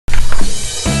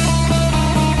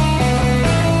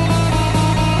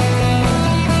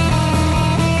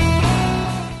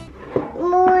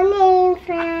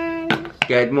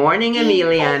Good morning,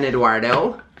 Emilia and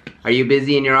Eduardo. Are you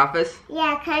busy in your office?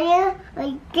 Yeah,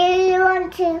 do you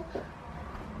want to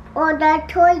order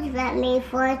toys with me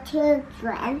for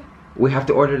children? We have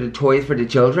to order the toys for the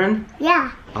children?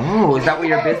 Yeah. Oh, is that what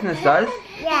your business does?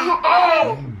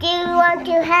 Yeah. Do you want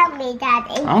to help me,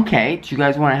 Daddy? Okay, do you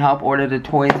guys want to help order the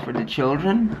toys for the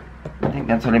children? I think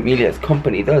that's what Emilia's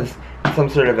company does. Some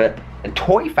sort of a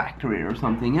toy factory or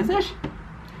something, is it?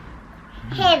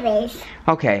 Here is.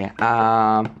 Okay,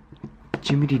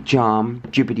 Jimmity Jom,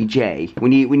 Jibbity J. We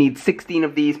need 16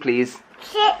 of these, please.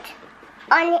 Sit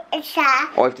on a chair.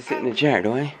 Oh, I have to sit in a chair,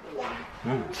 do I? Yeah.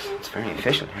 Oh, it's very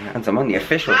official. And I'm on the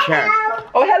official chair. Hello.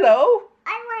 Oh, hello.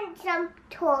 I want some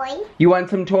toys. You want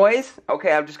some toys?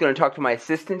 Okay, I'm just gonna talk to my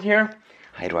assistant here.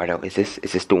 Hi, Eduardo. Is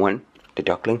this the one? The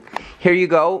duckling? Here you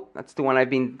go. That's the one I've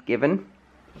been given.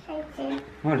 Thank you.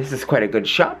 Oh, this is quite a good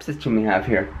shop system we have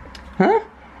here. Huh?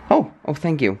 Oh,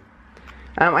 thank you.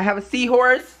 I have a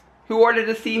seahorse. Who ordered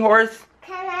a seahorse?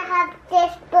 Can I have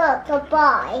this book to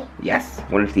buy? Yes,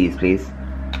 one of these, please.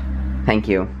 Thank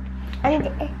you. And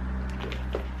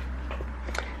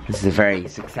This is a very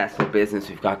successful business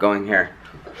we've got going here.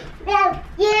 no,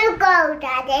 you go,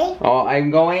 Daddy. Oh,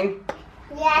 I'm going?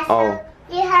 Yes. Oh.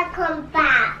 So you have come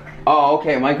back. Oh,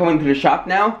 okay. Am I going to the shop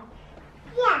now?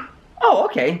 Yeah. Oh,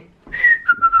 okay.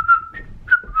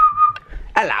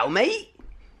 Hello, mate.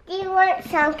 Do you want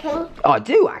something? I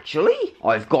do, actually.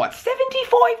 I've got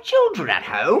 75 children at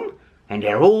home, and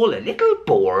they're all a little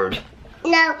bored.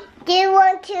 No. Do you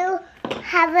want to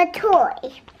have a toy?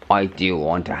 I do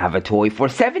want to have a toy for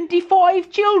 75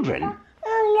 children.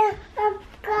 Oh no, I'm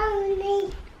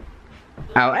going.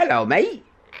 Oh, hello, mate.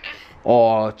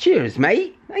 Oh, cheers,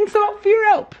 mate. Thanks a lot for your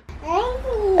help.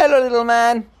 Hello, little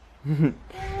man.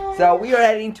 So we are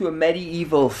heading to a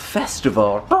medieval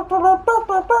festival.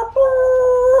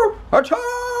 Attack!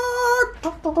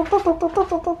 But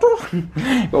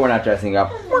we're not dressing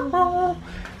up.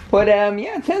 But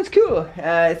yeah, it sounds cool.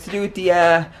 It's to do with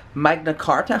the Magna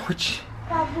Carta, which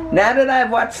now that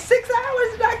I've watched 6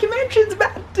 hours of documentaries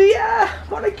about the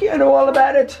monarchy, I know all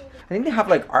about it. I think they have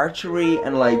like archery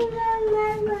and like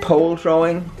pole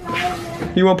throwing.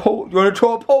 You want to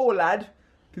throw a pole, lad?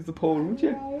 Give the pole, would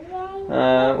you?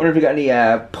 Wonder if you got any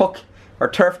puck or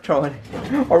turf throwing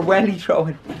or welly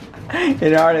throwing.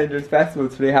 In Ireland there's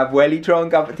festivals where they have welly throwing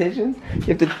competitions. You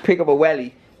have to pick up a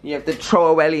welly. You have to throw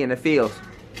a welly in a field.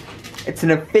 It's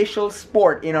an official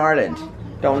sport in Ireland.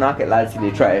 Don't knock it, lads, till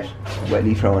you try it.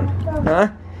 Welly throwing. Huh?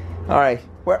 Alright.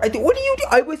 What do you do?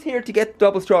 I was here to get the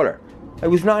double stroller. I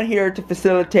was not here to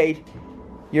facilitate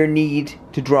your need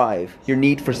to drive. Your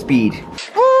need for speed.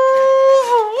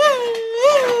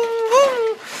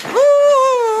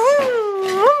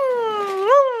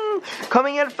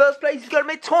 Coming in first place, he's got to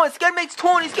make turn. He's got to make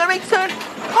turn. He's got to make turn.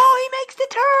 Oh, he makes the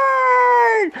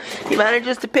turn. He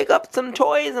manages to pick up some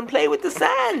toys and play with the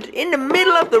sand in the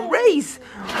middle of the race.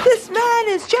 This man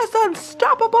is just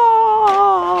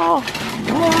unstoppable.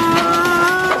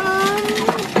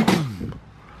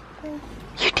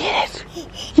 You did it.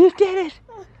 You did it.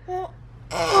 Oh.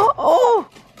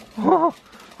 Oh. Oh.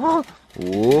 Oh.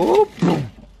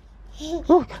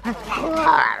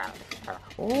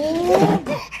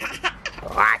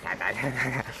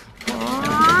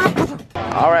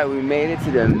 Alright, we made it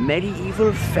to the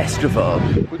medieval festival,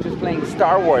 which was playing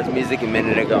Star Wars music a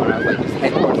minute ago, and I was like, just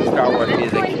head towards the Star Wars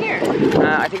music.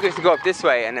 I think we have to go up this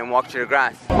way and then walk through the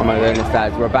grass. Oh my goodness,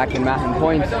 lads, we're back in Mahon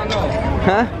Point.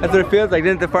 Huh? That's what it feels like,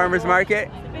 isn't it, the farmer's market?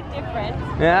 It's a bit different.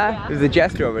 Yeah? There's a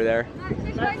jester over there.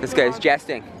 This guy's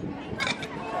jesting.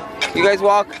 You guys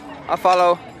walk, I'll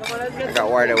follow. I got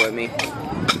Eduardo with me.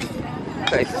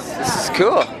 This is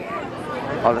cool.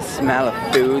 All the smell of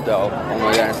food though. Oh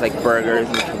my god, it's like burgers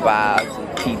and kebabs and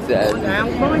pizzas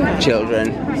and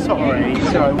children. Sorry.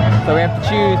 So we have to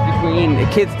choose between a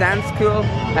kids dance school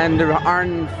and the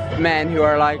armed men who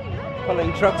are like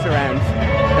pulling trucks around.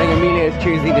 I think Emilia is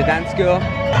choosing the dance school. Is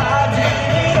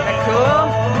that cool?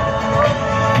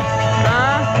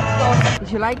 Huh? Did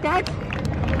you like that?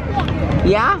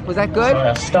 Yeah? Was that good?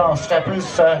 So Star Steppers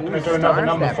going to do another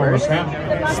number for us now.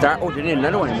 Oh, they did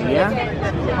another one, yeah?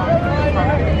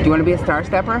 Do you want to be a star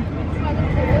stepper?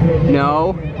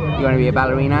 No? You want to be a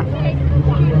ballerina?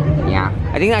 Yeah.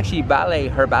 I think actually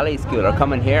her ballet school are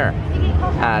coming here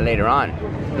later on.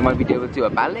 They might be able to do a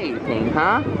ballet thing,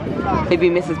 huh? Maybe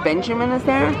Mrs. Benjamin is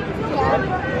there?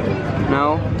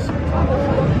 No?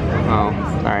 Oh,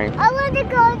 sorry. I want to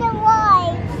go to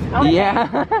White.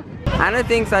 Yeah. Anna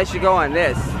thinks I should go on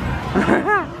this.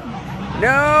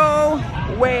 No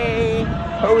way,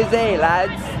 Jose,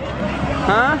 lads.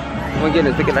 Huh? Oh my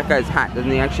goodness, look at that guy's hat. Doesn't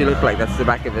he actually look like that's the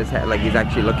back of his head? Like he's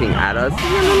actually looking at us. Look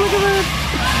at that.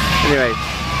 Anyway,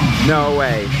 no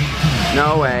way.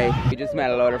 No way. We just met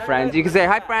a load of friends. You can say,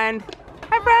 hi friend.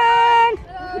 Hi friend.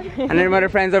 And then other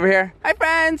friends over here. Hi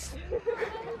friends.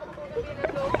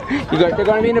 They're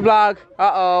gonna be in the vlog.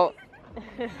 Uh-oh.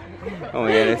 Oh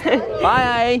my goodness.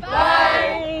 Bye.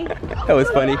 Bye. That was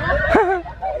funny.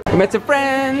 We met some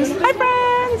friends. Hi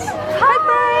friends. Hi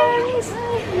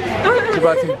friends. She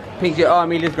brought some pink. Oh,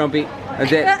 Emilia's grumpy.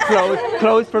 That's it.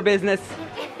 Closed for business.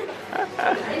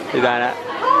 Susanna.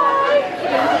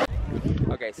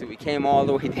 Okay, so we came all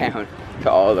the way down to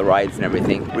all the rides and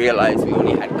everything. Realized we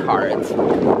only had cards.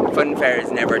 Fun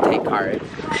fairs never take cards.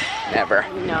 Never.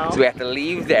 No. So we have to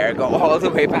leave there, go all the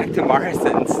way back to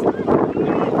Morrison's.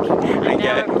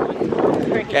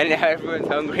 And now everyone's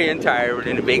hungry and tired. We're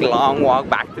doing a big long walk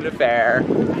back to the fair.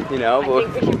 You know, I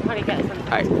think we should probably get some.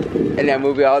 And then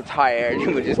we'll be all tired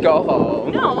and we'll just go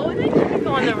home. No, then you can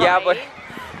go on the ride. Yeah, but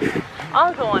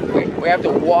I'll go on. we have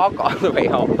to walk all the way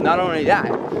home. Not only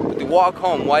that, but the walk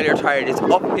home while you're tired is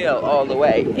uphill all the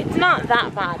way. It's not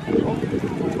that bad though.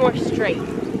 It's more straight.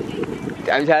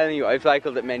 I'm telling you, I've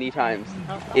cycled it many times.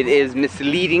 Okay. It is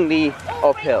misleadingly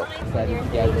uphill.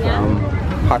 Let's get some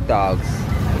hot dogs.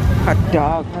 Hot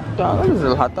dog, hot dog. What is a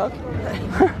little hot dog?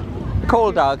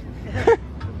 Cold dog.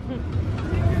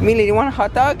 Emilia, do you want a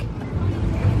hot dog?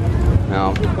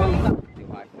 No.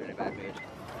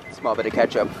 Small bit of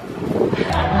ketchup.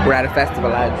 We're at a festival,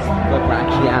 lads. Look, we're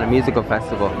actually at a musical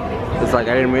festival. It's like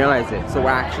I didn't realize it. So we're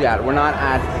actually at. We're not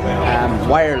at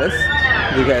wireless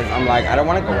because I'm like I don't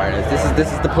want to go wireless.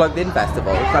 This is the plugged-in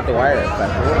festival. It's not the wireless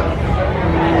festival.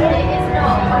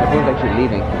 Everyone's actually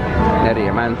leaving. Now that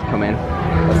your man's come in,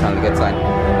 that's not a good sign.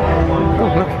 Oh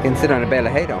look, you can sit on a bale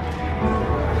of hay though.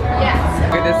 Yes.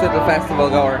 Look at this little festival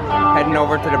goer heading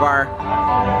over to the bar.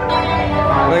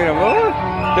 Look at him. Oh,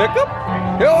 hiccup.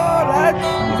 Oh, lads,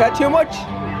 is that too much?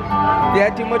 You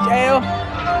had too much ale?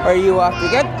 Or are you off to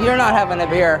get? You're not having a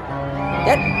beer.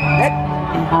 Get.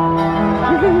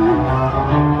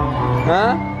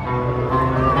 Huh?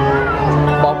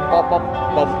 Bop, bop, bop,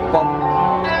 bop, bop.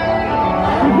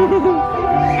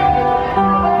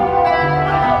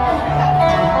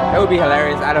 That would be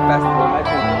hilarious at a festival.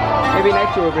 Maybe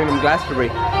next year we'll bring them Glastonbury.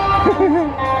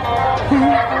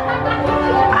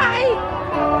 Hi!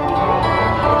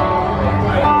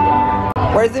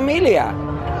 Where's Emilia?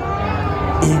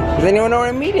 Does anyone know where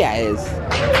Emilia is?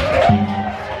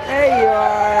 There you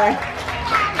are!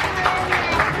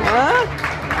 Huh?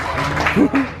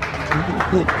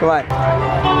 Come on.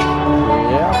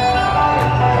 Yeah.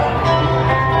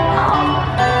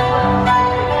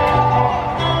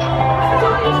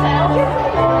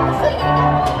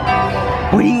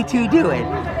 What are you two doing?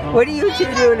 What are you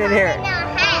two doing in here?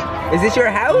 Is this your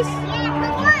house?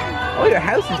 Oh, your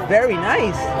house is very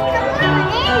nice.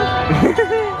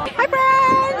 Hi,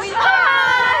 friends!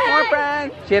 Hi! More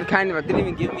friends. She had kind of, didn't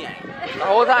even give me any. The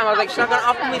whole time I was like, she's not gonna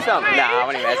offer me some. Nah, I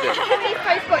want to mess it. We've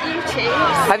both got YouTube.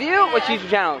 Have you? What's YouTube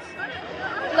channels?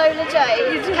 Lola J,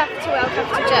 capital L,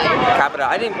 capital J. Capital.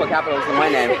 I didn't put capitals in my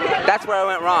name. That's where I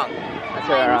went wrong. That's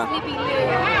where I went wrong. Libby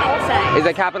Lou. Is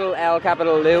it capital L,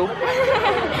 capital Lou?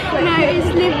 No, it's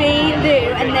Libby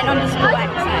Lou and then underscore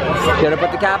XX. Should have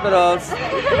put the capitals.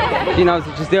 She knows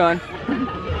what she's doing.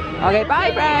 Okay,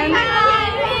 bye, friends.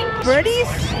 Bye. Birdies?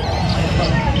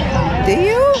 Do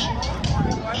you?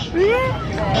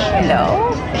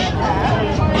 Hello?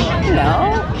 Hello?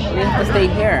 We have to stay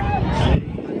here.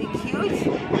 Are they cute?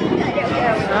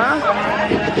 Huh?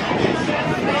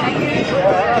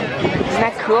 Isn't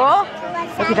that cool?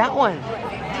 Look at that one.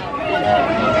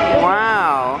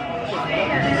 Wow.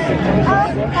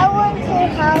 I want to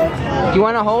hold it. Do you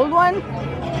want to hold one?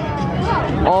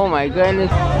 Oh my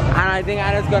goodness. And I think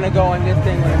Anna's gonna go on this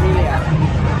thing with Emilia.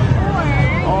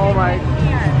 Oh my.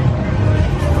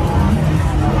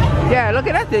 Yeah, look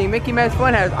at that thing, Mickey Mouse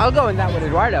Funhouse. I'll go in that with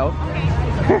Eduardo.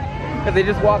 Because they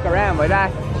just walk around like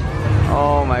that.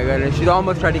 Oh my goodness. She'd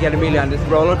almost tried to get Emilia on this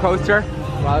roller coaster.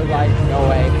 Well, I was like, no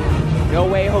way. No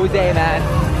way, Jose, man.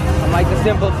 I'm like, the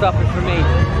simple stuff is for me.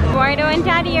 Eduardo and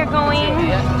Daddy are going.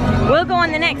 We'll go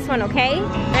on the next one, okay?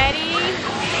 Ready?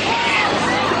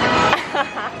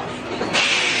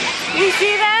 You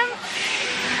see them?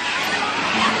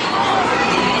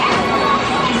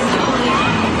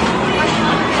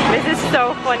 This is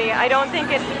so funny. I don't think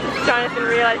Jonathan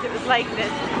realized it was like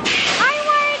this. Hi,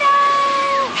 Eduardo!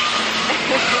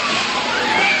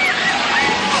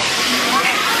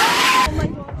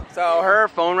 So her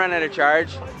phone ran out of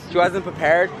charge. She wasn't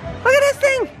prepared. Look at this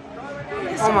thing!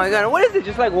 Oh my god, what is it?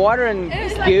 Just like water and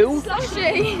goo?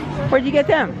 Slushy. Where'd you get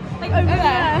them? Like over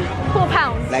there.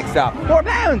 £4. Next up. £4!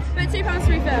 But £2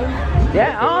 to refill.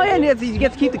 Yeah, oh yeah, you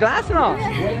get to keep the glass and all.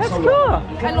 That's cool.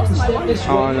 I lost my watch.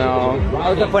 Oh no. That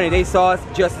was so funny, they saw us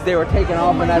just as they were taking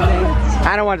off on that thing.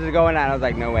 I don't want to go in that, I was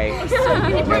like, no way.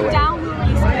 It went down.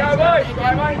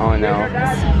 Oh no.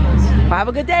 Well, have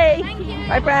a good day. Thank you.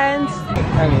 Bye friends.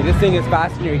 I mean, this thing is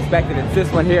faster than you expected. It's this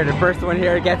one here, the first one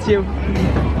here gets you.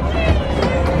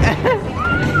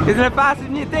 Isn't it faster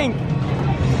than you think?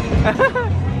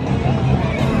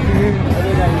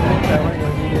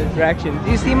 Direction.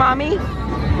 Do you see mommy?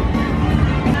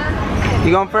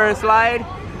 You going for a slide?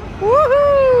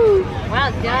 Woohoo!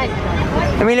 Well done.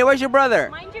 Emilia, where's your brother?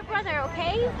 Mind your brother,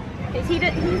 okay? Is he's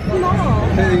small.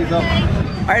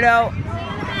 Righto.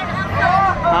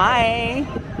 Hi.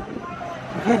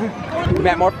 We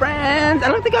met more friends.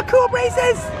 And look, they got cool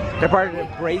braces. They're part of the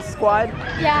brace squad.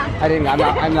 Yeah.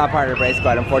 I'm not part of the brace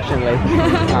squad, unfortunately.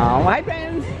 Oh, hi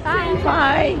friends. Bye.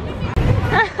 Bye.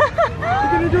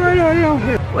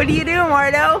 What are you doing,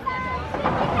 Eduardo?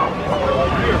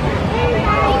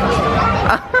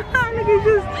 Look, he's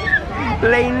just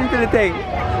laying into the thing.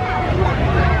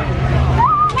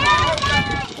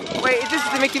 Wait, is this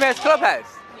the Mickey Mouse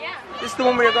Clubhouse? Yeah. This is the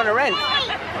one where you're going to rent.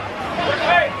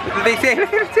 Did they say?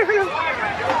 Look at him doing it.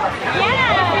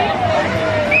 Yeah.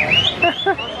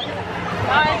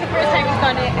 Oh, it's the first time he's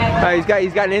gone to.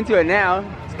 He's gotten into it now.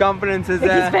 His confidence is.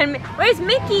 Where's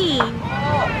Mickey?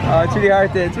 Oh, it's really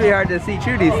hard to see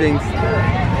through these things.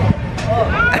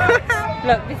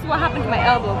 Look, this is what happened to my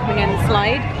elbow coming down the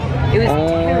slide. It was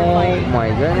terrifying. Oh my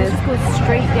goodness. It just goes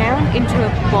straight down into a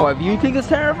ball. What, you think it's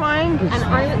terrifying? And I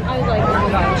was like, oh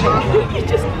my gosh. It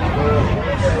just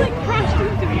like crashed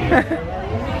into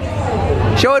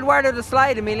me. Show Eduardo the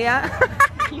slide, Emilia.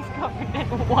 He's covered in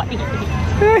white.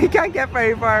 He can't get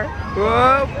very far.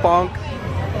 Whoa, bonk.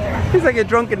 He's like a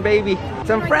drunken baby.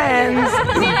 Some friends.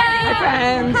 Hi,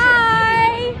 friends.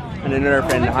 Hi. And another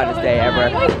friend, the hottest day ever.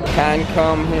 Can't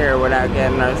come here without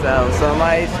getting ourselves some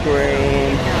ice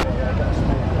cream.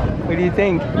 What do you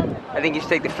think? I think you should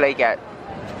take the flake out.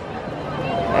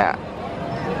 Yeah.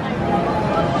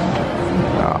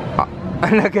 Oh.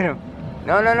 Look at him.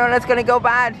 No, that's gonna go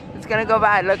bad. It's gonna go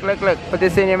bad. Look. Put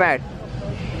this in your mouth.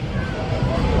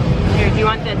 Here, do you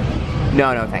want this?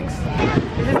 No, thanks.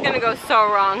 This is gonna go so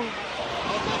wrong.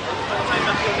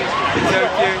 So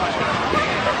cute.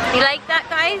 You like that,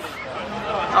 guys?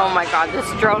 Oh my god, the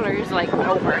stroller is like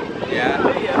over. Yeah.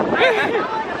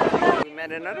 We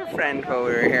met another friend while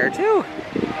we were here too.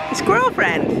 A squirrel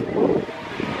friend.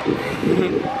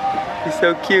 He's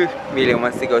so cute. Emilia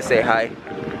wants to go say hi.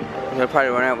 He'll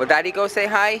probably run out. Will Daddy go say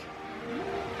hi?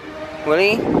 Will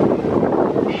he?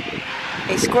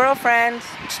 Hey, squirrel friend.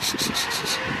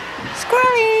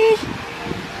 Squirrely.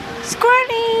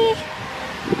 Squirrely.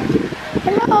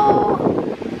 Hello.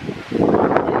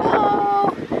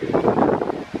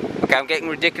 Okay, I'm getting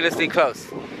ridiculously close.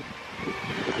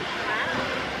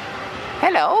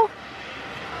 Hello.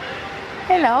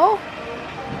 Hello.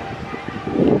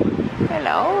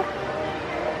 Hello.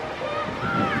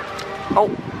 Oh.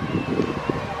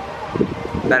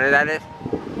 That it?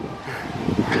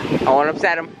 I won't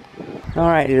upset him.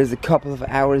 Alright, it is a couple of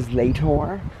hours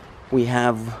later. We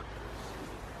have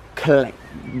cooked.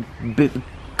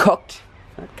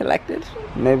 Not collected.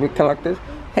 Maybe collected.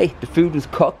 Hey, the food was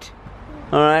cooked.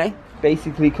 Alright?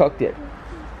 Basically cooked it.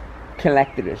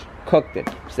 Collected it. Cooked it.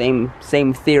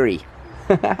 Same theory.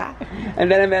 And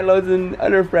then I met loads of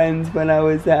other friends when I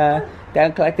was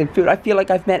down collecting food. I feel like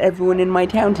I've met everyone in my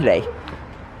town today.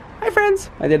 Hi friends!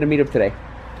 I did a meetup today.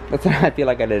 That's what I feel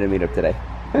like I did a meetup today.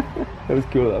 That was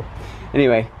cool though.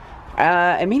 Anyway,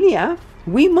 Emilia,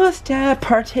 we must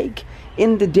partake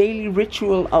in the daily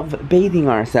ritual of bathing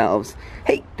ourselves.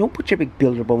 Hey, don't put your big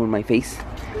builder bum in my face.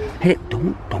 Hey,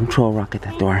 don't throw a rock at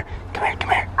that door. Come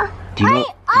here.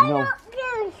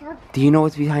 Do you know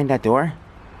what's behind that door?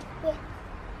 Yeah.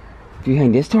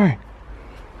 Behind this door?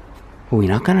 Will we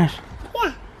knock on it?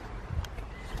 Yeah.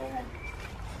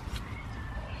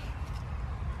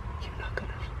 You knock on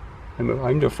it.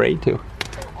 I'm afraid to.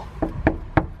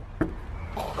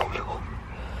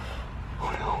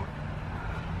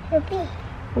 Repeat.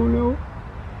 Oh no.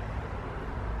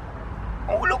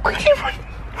 Oh look, quickly run.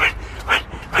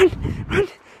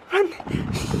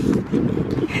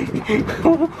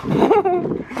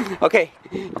 Okay,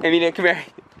 Emilia, come here.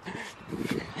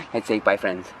 Let's say bye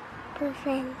friends. Bye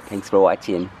friends. Thanks for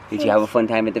watching. Did you have a fun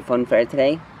time at the fun fair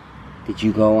today? Did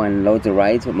you go on loads of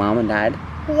rides with Mom and Dad?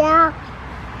 Yeah.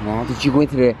 No. Did you go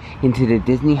into the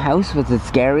Disney house? Was it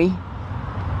scary?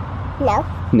 No.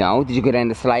 No? Did you go down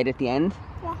the slide at the end?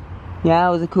 Yeah. Yeah,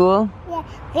 was it cool? Yeah.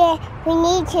 We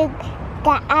need to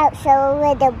get out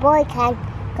so the boy can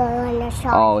go on the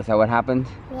slide. Oh, is that what happened?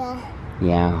 Yeah.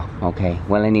 Yeah, okay.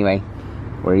 Well, anyway,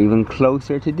 we're even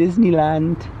closer to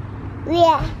Disneyland. We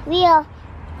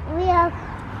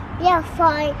are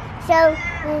fine. So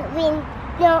we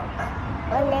knock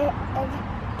on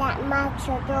that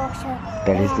magical door. So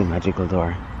That is the magical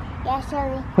door. yeah,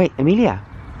 sorry. Wait, Emilia.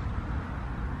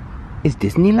 Is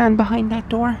Disneyland behind that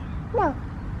door? No,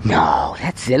 No,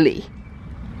 that's silly.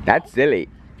 That's silly.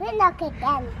 we knock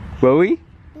again. Will we?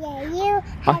 Yeah, you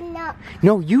can knock.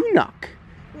 No, you knock.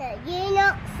 No, you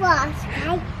knock first,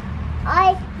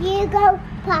 okay? You go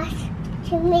past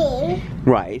to me.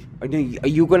 Right. Are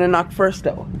you gonna knock first,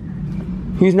 though?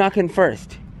 Who's knocking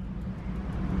first?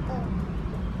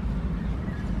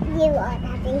 You are,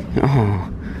 Daddy.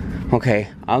 Oh, okay.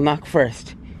 I'll knock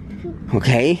first.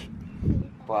 Okay?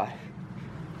 But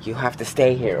you have to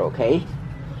stay here, okay?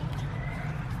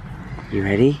 You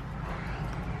ready?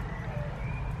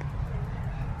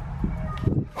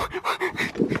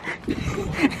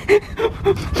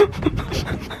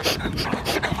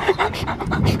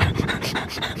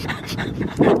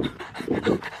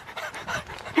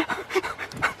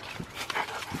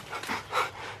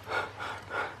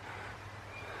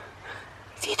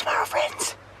 See you tomorrow,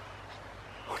 friends.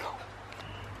 Oh no.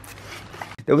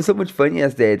 There was so much fun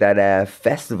yesterday, that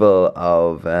festival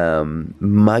of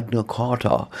Magna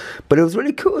Carta. But it was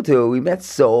really cool too. We met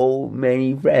so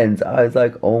many friends. I was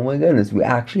like, oh my goodness, we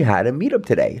actually had a meetup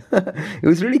today. It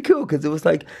was really cool because it was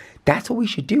like, that's what we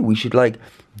should do. We should like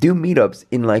do meetups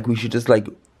in like, we should just like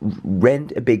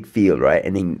rent a big field, right?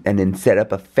 And then set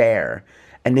up a fair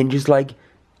and then just like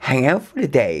hang out for the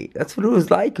day. That's what it was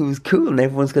like. It was cool and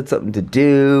everyone's got something to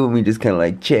do and we just kind of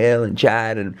like chill and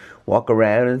chat and walk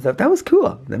around and stuff. That was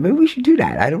cool. Maybe we should do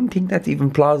that. I don't think that's even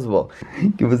plausible.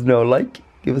 Give us no like,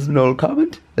 give us no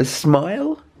comment, a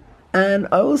smile, and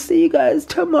I will see you guys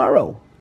tomorrow.